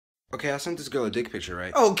Okay, I sent this girl a dick picture,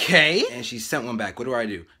 right? Okay. And she sent one back. What do I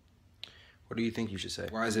do? What do you think you should say?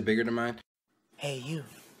 Why is it bigger than mine? Hey, you.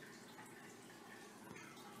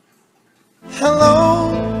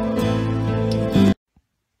 Hello?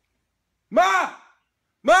 Ma!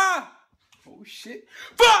 Ma! Oh, shit.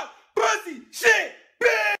 Fuck! Pussy! Shit!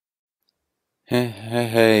 Bitch!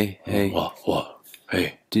 Hey. What?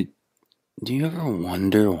 Hey. Do you ever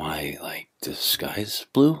wonder why, like, the sky's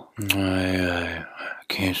blue? I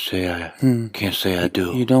can't say I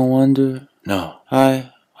do. You don't wonder? No.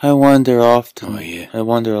 I wonder often. Oh, yeah. I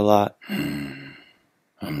wonder a lot.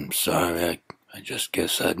 I'm sorry. I just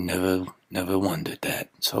guess I'd never wondered that.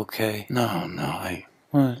 It's okay. No,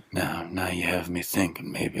 what? Now you have me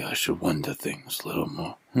thinking maybe I should wonder things a little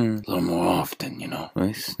more. A little more often, you know. Well,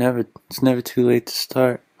 it's never too late to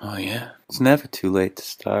start. Oh, yeah? It's never too late to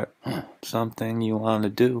start. Something you want to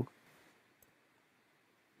do.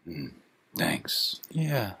 Thanks.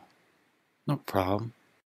 Yeah. No problem.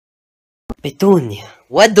 Petunia,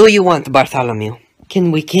 what do you want, Bartholomew?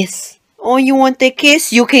 Can we kiss? Oh, you want a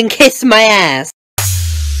kiss? You can kiss my ass!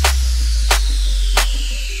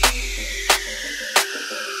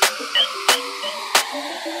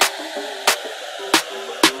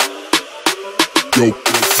 Yo.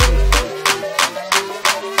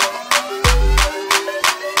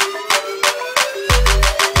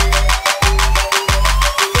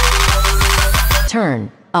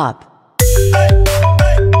 Turn up.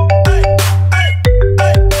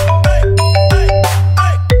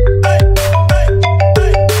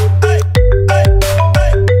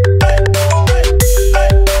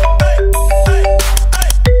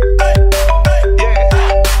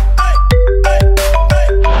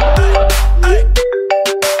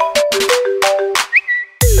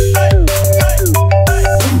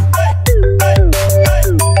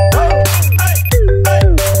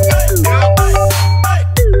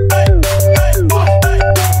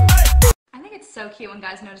 So cute when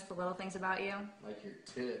guys notice the little things about you. Like your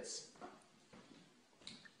tits.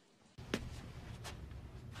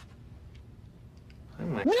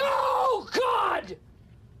 No, God!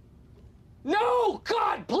 No,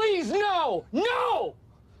 God, please, no! No!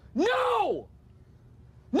 No!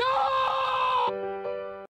 No!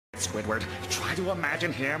 Squidward, try to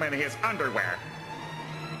imagine him in his underwear.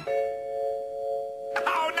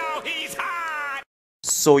 Oh no, he's hot!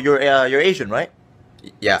 So you're Asian, right?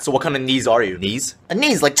 Yeah. So what kind of knees are you? Knees?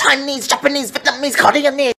 Knees, like Chinese, Japanese, Vietnamese,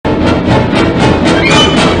 Korean knees!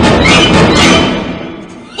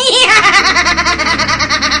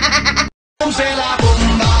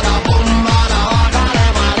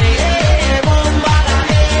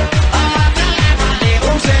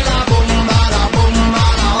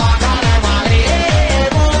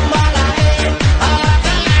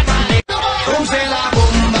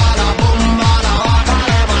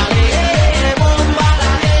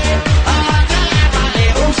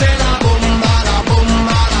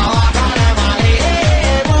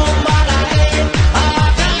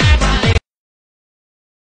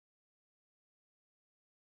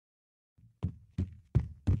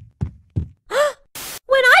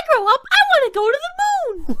 When I grow up, I want to go to the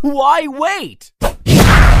moon! Why wait?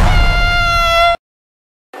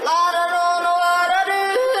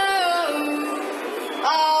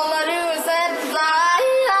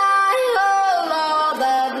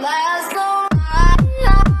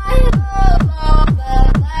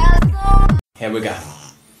 Here we go.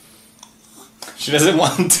 She doesn't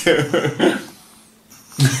want to.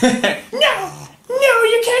 No,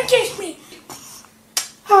 you can't kiss me.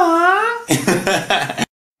 Aww.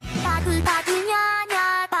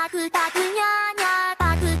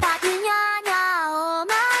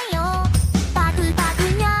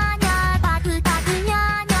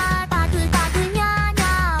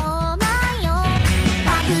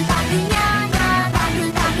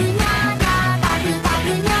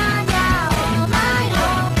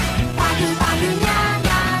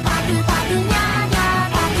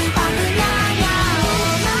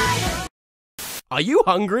 Are you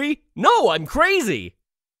hungry? No, I'm crazy.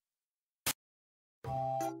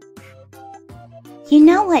 You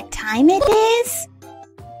know what time it is?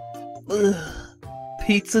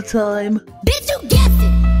 Pizza time. Bitch, you guessed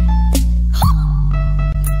it!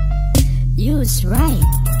 You was right.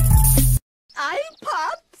 I'm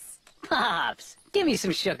Pops. Pops, give me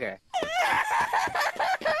some sugar.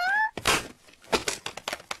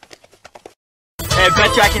 Hey,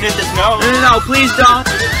 bet you I can hit this note. No, please don't.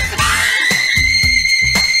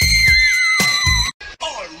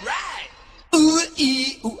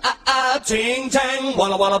 Ting tang,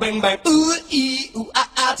 walla walla bang bang. Ooh ee ooh ah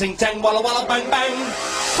ah, ting tang, walla walla bang bang.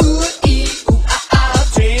 Ooh ee ooh ah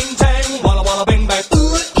ah, ting tang, walla walla bang bang.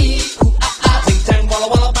 Ooh ee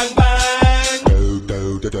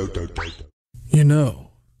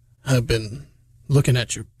know, I've been looking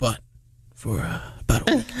at your butt for about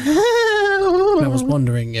a week. And I was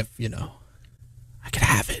wondering if, I could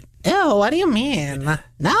have it. Ew, what do you mean?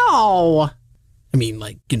 No! I mean,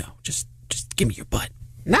 like, just give me your butt.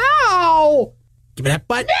 No! Give me that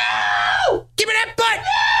butt. No! Give me that butt!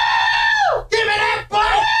 No! Give me that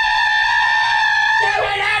butt! Give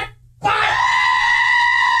me that butt!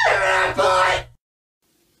 Give me that butt!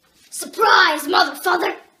 Surprise,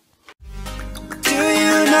 motherfucker! Do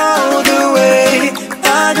you know the way?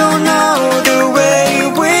 I don't know the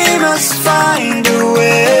way. We must find a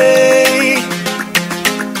way.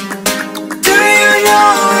 Do you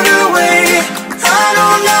know the way? I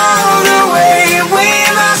don't know the way. We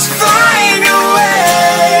must find a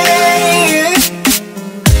way.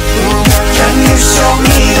 Can you show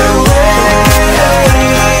me the way?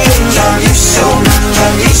 Can you show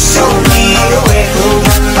me the way?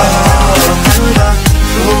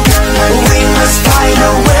 We must find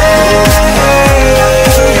a way.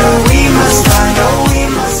 We must find a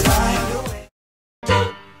way.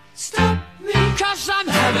 Don't stop me, 'cause I'm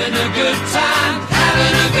having a good time,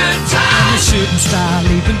 having a good time. I'm a shooting star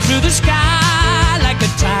leaping through the sky like a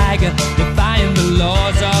tiger, defying the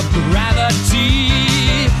laws of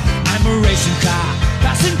gravity. I'm a racing car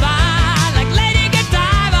passing by like Lady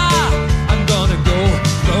Godiva. I'm gonna go,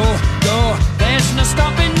 go, go. There's no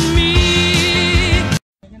stopping me.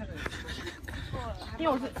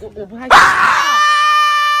 我不太。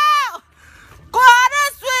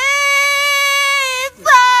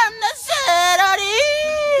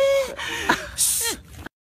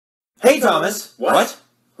Hey, Thomas. What?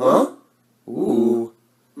 Huh? Ooh.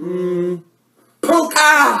 Poke!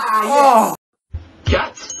 Oh!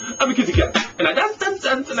 Cat, I'm a kitty cat, and I dance, dance,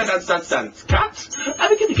 dance, and I dance, dance, dance. Cat,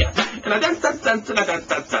 I'm a kitty cat, and I dance, dance, dance, and I dance,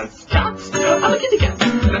 dance, dance. Cat, I'm a kitty cat,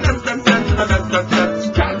 and I dance, dance, dance, and I dance, dance,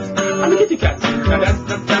 dance. Cat, I'm a kitty cat, and I dance,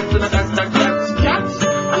 dance, dance, and I dance, dance, dance. Cat,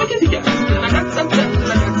 I'm a kitty cat, and I dance, dance, dance,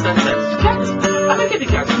 and I dance, dance, dance. Cat, I'm a kitty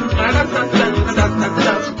cat, and I dance, dance, dance, and I dance, dance,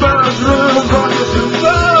 dance. Birds really rockets and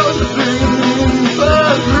birds sing.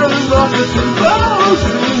 Birds really rockets and birds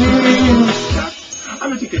sing. Cat,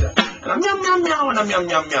 I'm a kitty cat. And I'm meow meow meow and I'm meow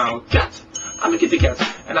meow meow cat. I'm a kitty cat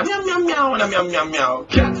and I'm meow meow meow and I'm meow meow meow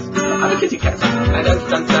cat. I'm a kitty cat and I dance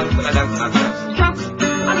dance dance and I dance dance dance cat.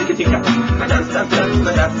 I'm a kitty cat and I dance dance dance and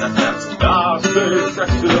I dance dance dance. I say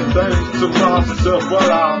sexy things to myself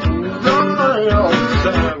while I'm dancing.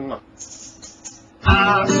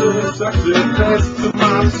 I say sexy things to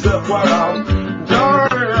myself while I'm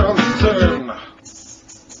dancing.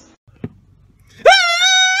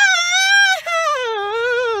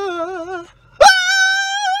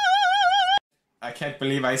 I can't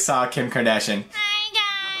believe I saw Kim Kardashian.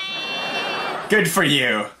 Good for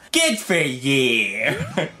you. Good for you.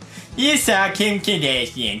 You saw Kim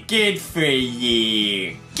Kardashian. Good for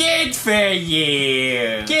you. Good for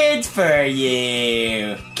you. Good for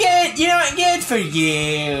you. Good, you know what? Good for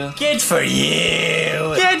you. Good for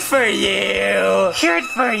you. Good for you. Good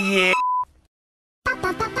for you.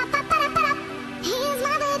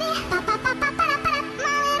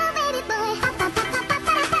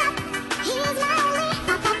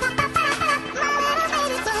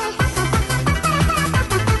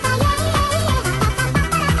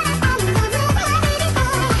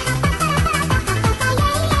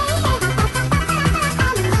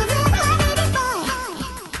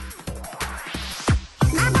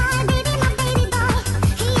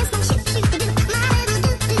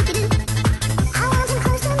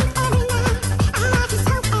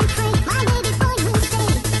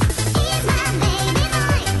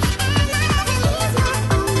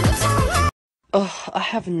 Ugh, I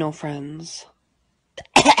have no friends.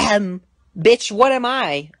 Bitch, what am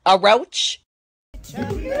I? A roach? If you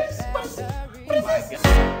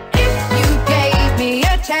gave me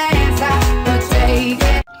a chance, I would take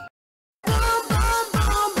it.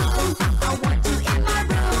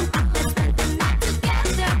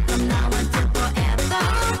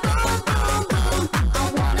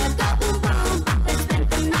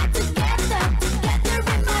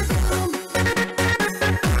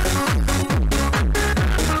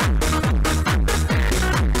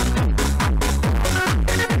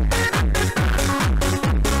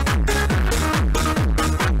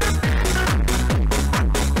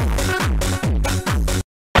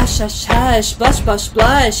 Hush, hush, blush, blush,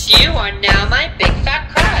 blush. You are now my big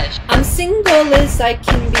fat crush. I'm single as I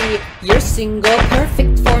can be. You're single,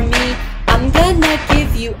 perfect for me. I'm gonna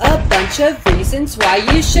give you a bunch of reasons why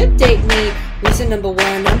you should date me. Reason number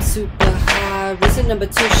one, I'm super hot. nah. Reason number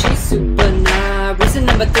 2, she's super nah. Reason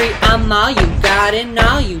number 3, I'm all you got, and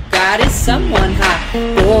all you got is someone hot.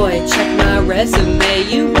 Boy, check my resume.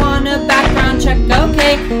 You want a background check?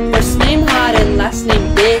 Okay. First name hot and last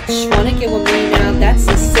name bitch. Wanna get with me now? That's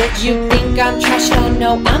a sitch. You think I'm trash? Hell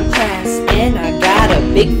no, I'm class, and I got a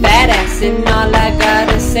big fat ass, and all I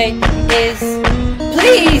gotta say is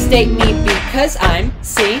please date me because I'm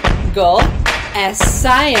single.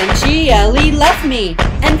 S-I-N-G-L-E. Love me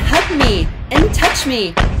and hug me and touch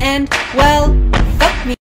me and, well, fuck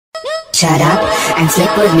me. Shut up and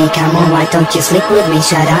sleep with me, come on, why don't you sleep with me?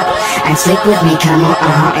 Shut up and sleep with me, come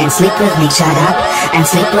on, and sleep with me. Shut up and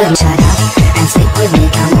sleep with me, shut up and sleep with me,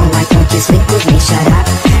 come on, why don't you sleep with me? Shut up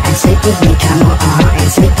and sleep with me, come on,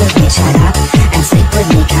 and sleep with me. Shut up and sleep with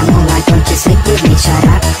me, come on, why don't you sleep with me? Shut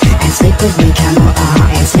up and sleep with me, come on,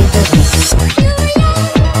 and sleep with me.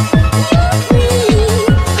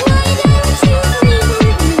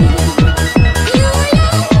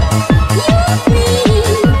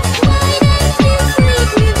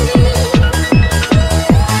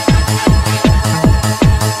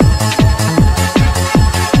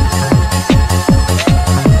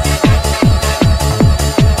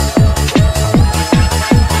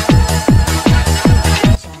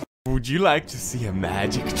 Would you like to see a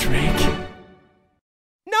magic trick?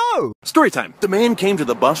 No! Story time. The man came to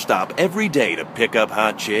the bus stop every day to pick up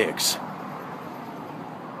hot chicks.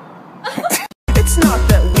 It's not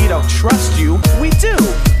that we don't trust you. We do.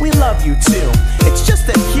 We love you too. It's just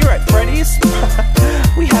that here at Freddy's,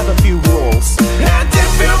 we have a few rules. And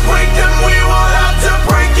if you break them, we will have to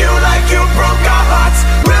break you like you broke our hearts.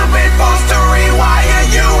 We'll be forced to rewire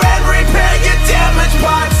you and repair your damaged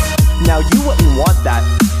parts. Now you wouldn't want that,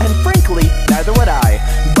 and frankly, neither would I.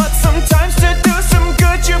 But sometimes to do some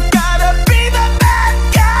good, you've gotta be the bad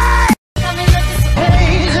guy!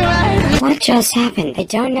 What just happened? I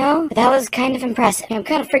don't know, but that was kind of impressive. I'm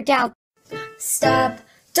kind of freaked out. Stop,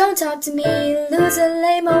 don't talk to me, loser,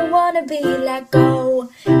 lame, I wanna be let go,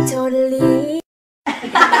 totally.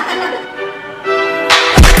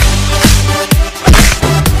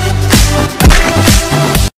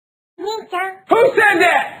 Who said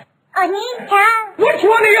that? Onita. Which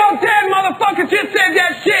one of y'all dead motherfuckers just said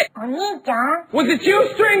that shit? Onita. Was it you,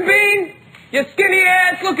 String Bean? You skinny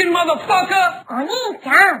ass looking motherfucker?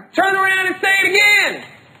 Onita. Turn around and say it again.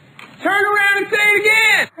 Turn around and say it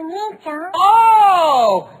again. Onita.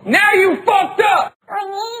 Oh, now you fucked up.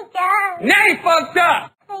 Onita. Now you fucked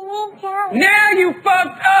up. Onita. Now you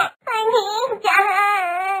fucked up. Onita.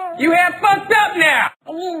 You have fucked up now.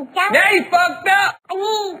 Onita. Now you fucked up.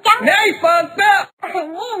 Onita. Now you fucked up.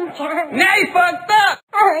 Onita. Now you fucked up.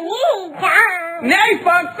 Onita. Now you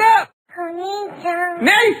fucked up. Onita.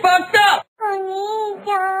 Now you fucked up.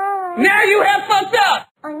 Onita. Now you have fucked up.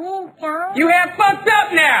 Onita. You have fucked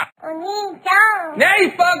up now. Onita. Now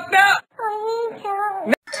you fucked up.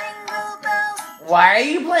 Onita. Why are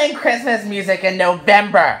you playing Christmas music in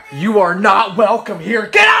November? You are not welcome here.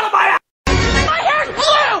 Get out of my house! My hair's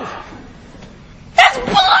blue! It's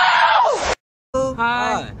blue!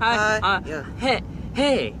 Hi.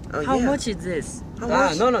 Hey. How much is this?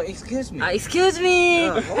 No, excuse me. Excuse me.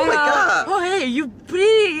 Oh my God. Oh, hey, you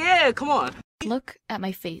pretty. Yeah, come on. Look at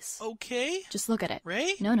my face. Okay. Just look at it.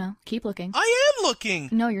 Ray? No, keep looking. I am looking.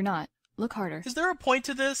 No, you're not. Look harder. Is there a point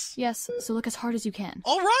to this? Yes, so look as hard as you can.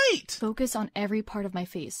 All right. Focus on every part of my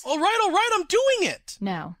face. All right, I'm doing it.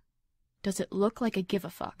 Now, does it look like I give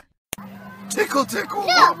a fuck? Tickle, tickle.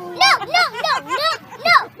 No! Stop it!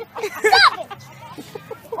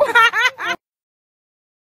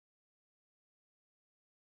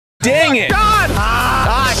 Dang it! God!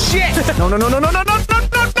 Shit!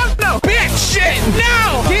 No! Bitch! Shit!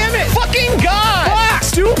 No! Damn it! Fucking God! Fuck!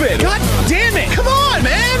 Stupid! God damn it! Come on,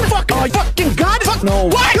 man! Fuck! Oh, fucking God! Fuck! No!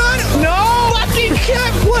 What? God! No! Fucking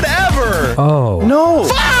cat! Whatever! Oh. No!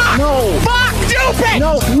 Fuck! No! Fuck! Stupid!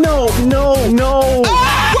 No!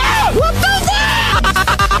 Ah! What the fuck?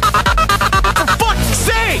 For fuck's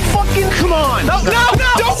sake! Fucking come on! No!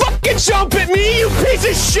 Don't fucking jump at me, you piece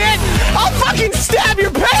of shit! I'll fucking stab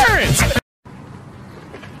your parents!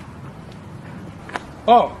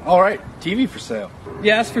 Oh, alright. TV for sale.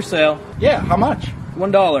 Yeah, it's for sale. Yeah, how much?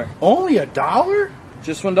 $1. Only $1?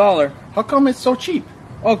 Just $1. How come it's so cheap?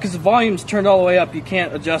 Oh, because the volume's turned all the way up. You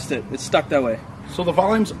can't adjust it. It's stuck that way. So the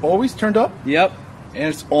volume's always turned up? Yep. And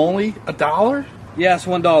it's only $1? Yeah, it's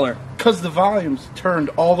 $1. Because the volume's turned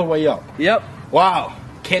all the way up? Yep. Wow.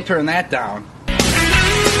 Can't turn that down.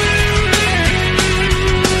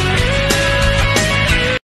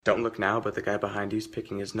 Don't look now, but the guy behind you's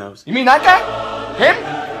picking his nose. You mean that guy? Him?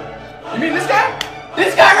 You mean this guy?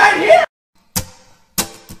 This guy right here?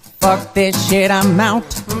 Fuck this shit, I'm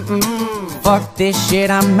out. Fuck this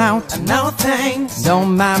shit, I'm out. No thanks.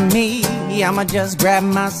 Don't mind me, I'ma just grab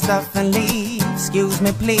my stuff and leave. Excuse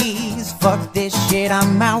me, please. Fuck this shit,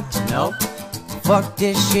 I'm out. Nope. Fuck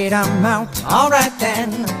this shit, I'm out. Alright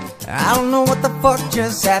then. I don't know what the fuck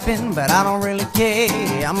just happened, but I don't really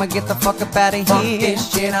care. I'ma get the fuck up out of here. Fuck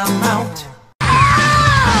this shit, I'm out.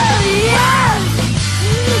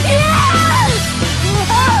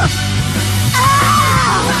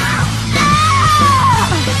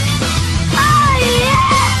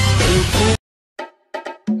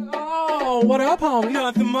 Oh, what up, homie?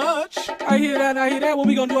 Nothing much. I hear that. What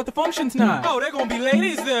we gonna do at the function tonight? Oh, there gonna be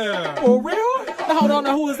ladies there. For real? Now, hold on.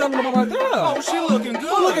 Now, who is that little mama right there? Oh, she looking good.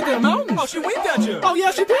 Oh, look at them mountains. Oh, she winked at you. Oh,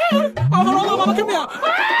 yeah, she did. Oh, hold on, little mama, come here.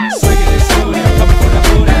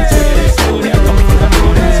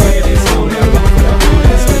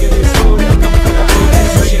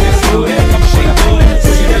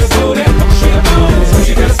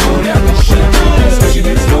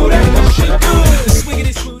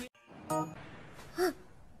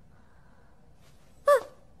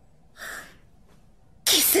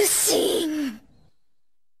 Kiss the scene.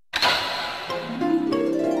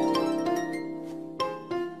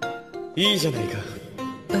 いいじゃないか。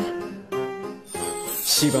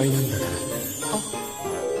芝居なんだから。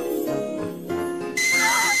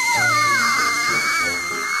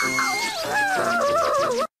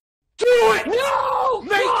Do it! No!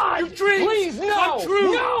 Make your dreams please, no! Come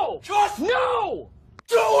true! No! Just no!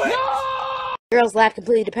 Do it! No! Girl's laugh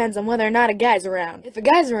completely depends on whether or not a guy's around. If a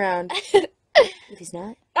guy's around, if he's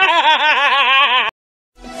not.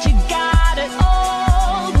 You got it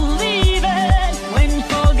all, believe it. When you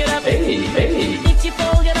forget up, hey. If you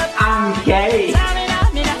forget up, I'm gay. I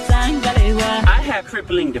have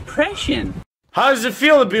crippling depression. How does it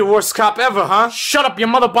feel to be the worst cop ever, huh? Shut up, your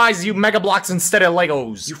mother buys you Mega Blocks instead of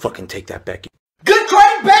Legos. You fucking take that, Becky. Good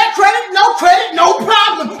credit, bad credit, no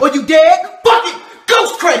problem. Or you dead? Fuck it,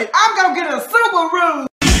 ghost credit. I'm gonna get a Subaru.